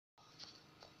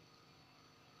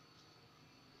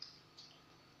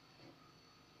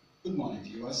Good morning,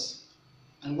 viewers,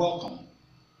 and welcome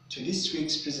to this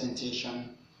week's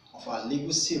presentation of our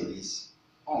legal series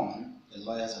on the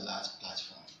Lawyers Alert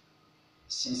platform.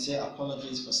 Sincere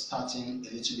apologies for starting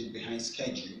a little bit behind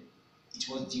schedule. It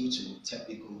was due to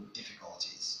technical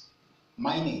difficulties.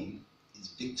 My name is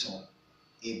Victor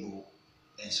Ebo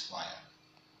Esquire.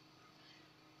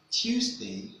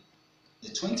 Tuesday, the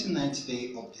 29th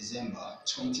day of December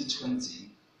 2020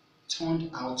 turned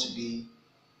out to be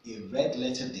a red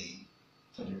letter day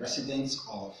for the residents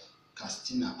of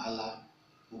Kastina,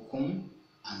 Ukum,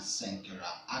 and Sankera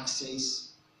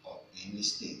axis of Benue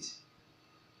State.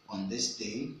 On this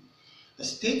day, the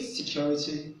State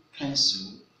Security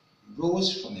Council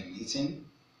rose from a meeting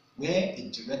where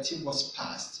a directive was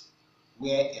passed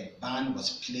where a ban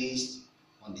was placed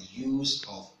on the use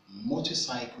of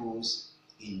motorcycles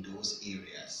in those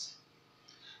areas.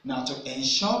 Now, to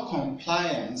ensure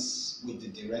compliance with the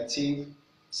directive,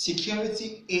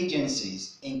 security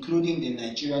agencies, including the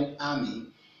Nigerian Army,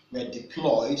 were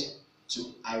deployed to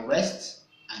arrest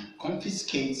and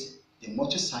confiscate the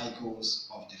motorcycles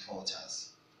of defaulters.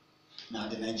 Now,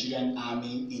 the Nigerian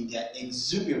Army, in their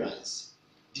exuberance,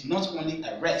 did not only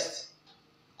arrest,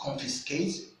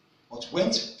 confiscate, but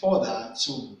went further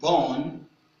to burn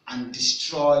and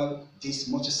destroy these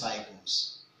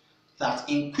motorcycles. That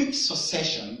in quick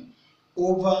succession,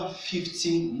 over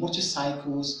 50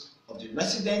 motorcycles of the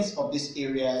residents of these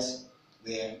areas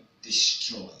were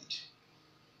destroyed.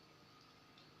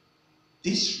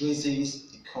 This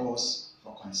raises a cause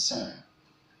for concern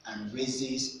and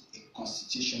raises a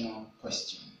constitutional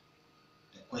question.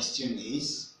 The question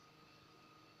is,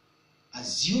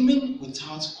 assuming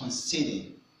without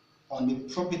conceding on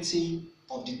the property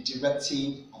of the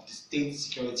directive of the State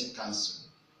Security Council,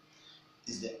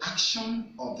 is the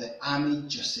action of the Army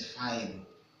justifiable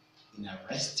in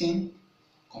arresting,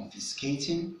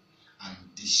 confiscating, and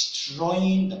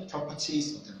destroying the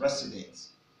properties of the residents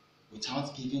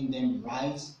without giving them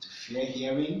rights to fair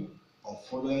hearing or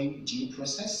following due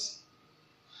process?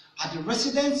 Are the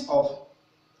residents of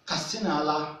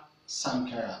Kastina,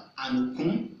 Sankera, and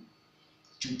Ukum,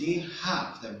 do they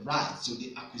have the right to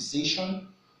the acquisition,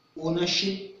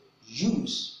 ownership,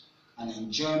 use, and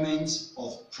enjoyment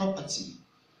of property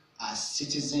as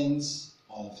citizens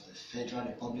of the Federal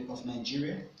Republic of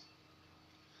Nigeria?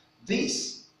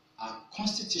 These are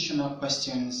constitutional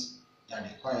questions that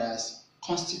requires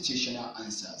constitutional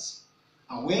answers.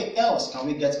 And where else can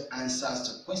we get answers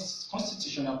to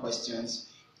constitutional questions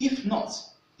if not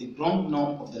the ground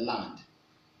norm of the land,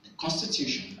 the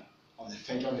Constitution of the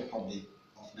Federal Republic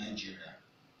of Nigeria,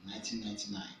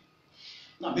 1999.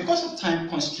 Now, because of time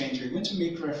constraints, we're going to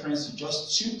make reference to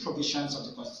just two provisions of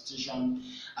the Constitution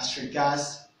as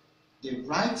regards the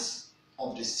rights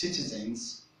of the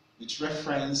citizens with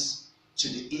reference to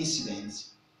the incident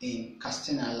in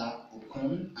Kastina,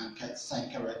 Ukum, and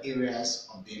Sankera areas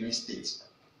of Benue State.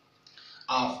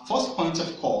 Our first point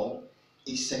of call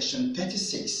is Section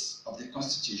 36 of the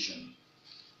Constitution.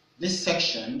 This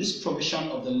section, this provision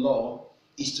of the law,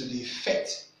 is to the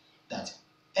effect that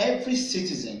every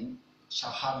citizen shall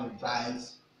have a right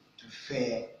to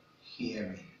fair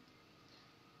hearing.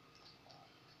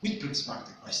 Which brings back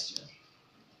the question: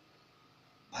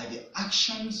 by the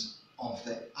actions of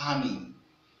the Army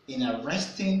in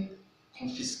arresting,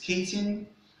 confiscating,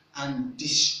 and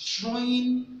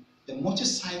destroying the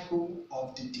motorcycle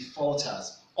of the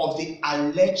defaulters, of the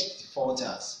alleged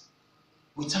defaulters,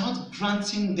 without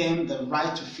granting them the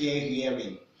right to fair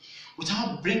hearing,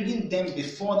 without bringing them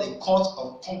before the court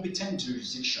of competent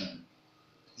jurisdiction,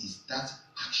 is that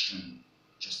action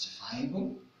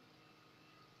justifiable?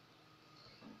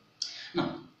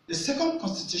 Now, the second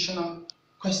constitutional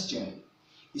question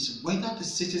is whether the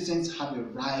citizens have a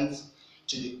right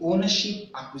to the ownership,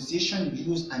 acquisition,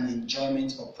 use, and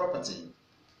enjoyment of property.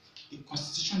 The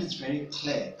Constitution is very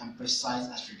clear and precise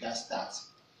as regards that.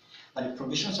 By the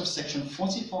provisions of Section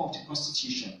 44 of the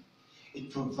Constitution,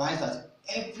 it provides that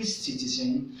every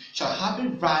citizen shall have a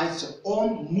right to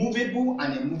own movable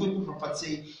and immovable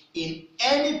property in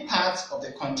any part of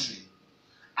the country,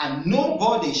 and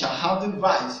nobody shall have the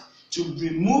right to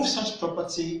remove such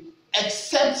property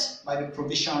except by the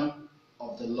provision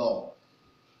of the law.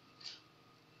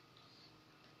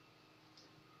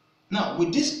 Now,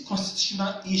 with these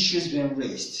constitutional issues being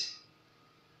raised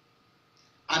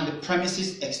and the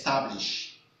premises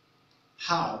established,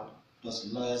 how does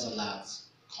Lawyers Alert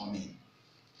come in?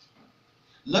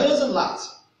 Lawyers Alert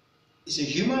is a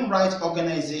human rights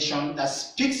organization that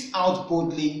speaks out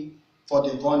boldly for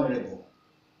the vulnerable.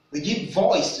 We give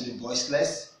voice to the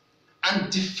voiceless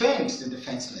and defends the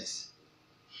defenseless.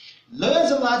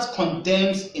 Lawyers Alert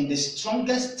condemns in the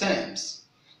strongest terms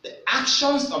the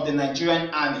actions of the Nigerian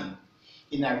army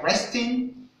in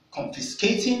arresting,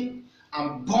 confiscating,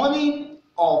 and burning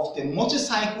of the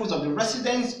motorcycles of the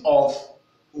residents of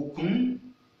Ukum,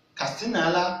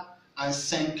 Kastina, and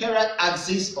Senkera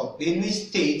axis of Benue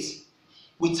State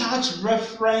without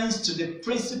reference to the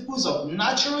principles of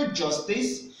natural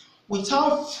justice,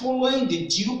 without following the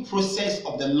due process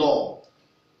of the law,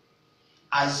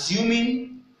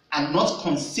 assuming and not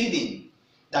conceding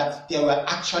that there were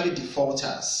actually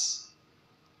defaulters.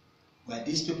 Were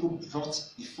these people brought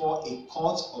before a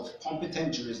court of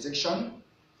competent jurisdiction?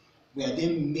 Were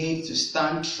they made to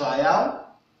stand trial?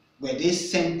 Were they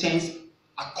sentenced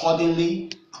according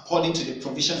to the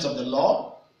provisions of the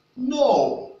law?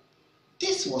 No,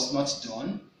 this was not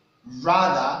done.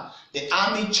 Rather, the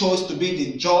army chose to be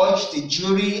the judge, the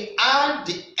jury, and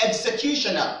the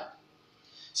executioner.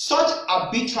 Such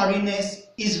arbitrariness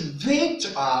is vague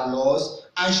to our laws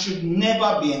and should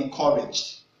never be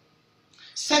encouraged.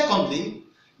 Secondly,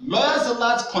 Lawyers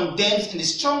Alert condemns in the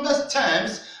strongest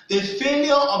terms the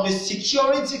failure of the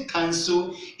Security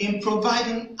Council in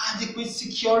providing adequate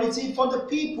security for the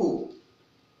people.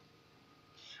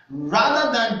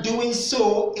 Rather than doing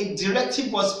so, a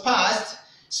directive was passed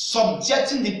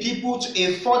subjecting the people to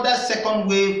a further second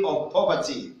wave of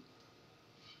poverty.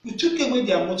 You took away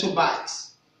their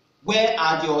motorbikes. Where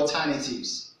are the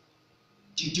alternatives?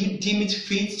 Did you deem it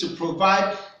fit to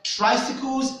provide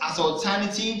tricycles as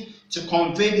alternative to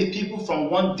convey the people from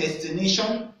one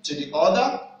destination to the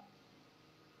other?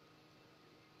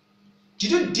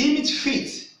 Did you deem it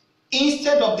fit,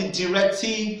 instead of the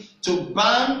directive, to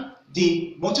ban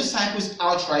the motorcycles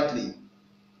outrightly?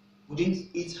 Wouldn't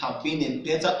it have been a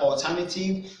better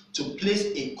alternative to place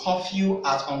a curfew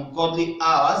at ungodly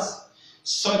hours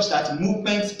such that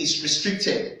movement is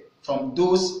restricted from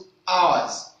those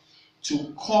hours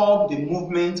to curb the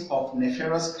movement of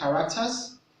nefarious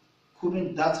characters?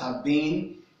 Couldn't that have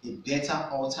been a better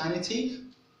alternative?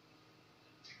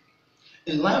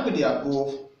 In line with the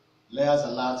above, Lawyers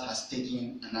Alert has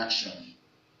taken an action.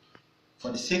 For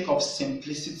the sake of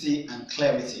simplicity and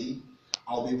clarity,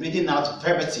 I'll be reading out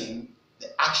verbatim the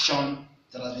action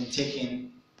that has been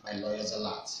taken by Lawyers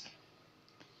Alert.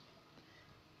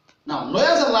 Now,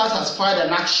 Lawyers Alert has filed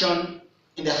an action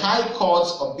in the High Court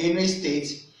of Benue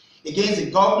State against the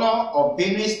Governor of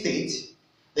Benue State,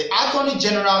 the Attorney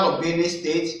General of Benue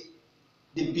State,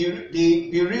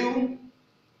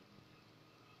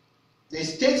 the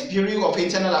State Bureau of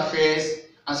Internal Affairs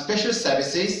and Special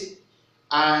Services,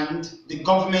 and the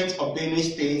government of Benue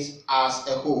State as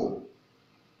a whole.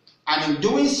 And in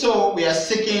doing so, we are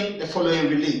seeking the following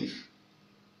relief: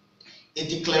 a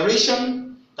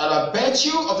declaration that by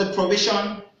virtue of the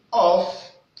provision of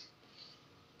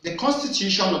the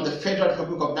Constitution of the Federal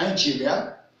Republic of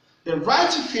Nigeria, the right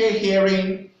to fair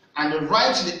hearing and the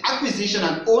right to the acquisition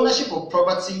and ownership of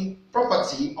property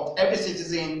of every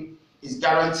citizen is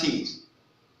guaranteed.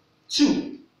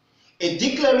 2. A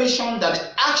declaration that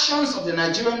the actions of the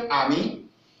Nigerian Army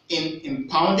in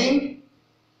impounding,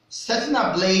 setting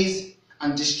ablaze,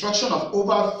 and destruction of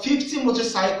over 50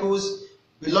 motorcycles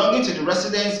belonging to the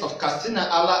residents of Kastina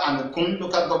and Ukum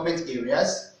local government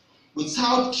areas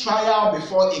without trial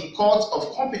before a court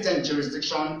of competent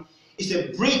jurisdiction is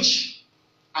a breach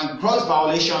and gross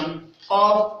violation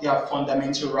of their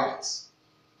fundamental rights.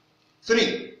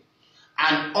 3.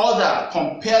 An order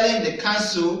compelling the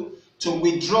council to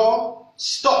withdraw,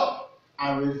 stop,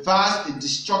 and reverse the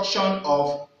destruction,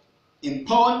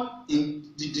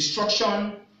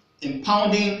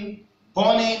 impounding,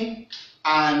 burning,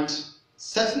 and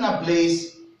setting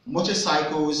ablaze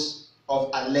motorcycles of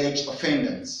alleged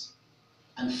offenders.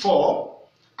 And 4,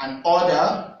 an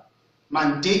order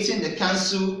mandating the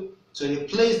council to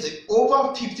replace the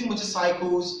over 50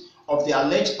 motorcycles of the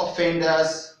alleged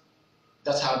offenders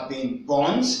that have been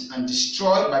burned and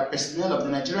destroyed by personnel of the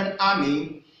Nigerian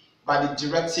Army by the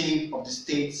directive of the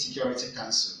State Security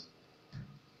Council.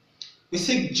 We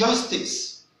seek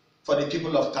justice for the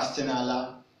people of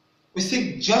Kastina. We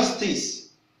seek justice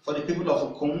for the people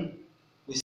of Ukum.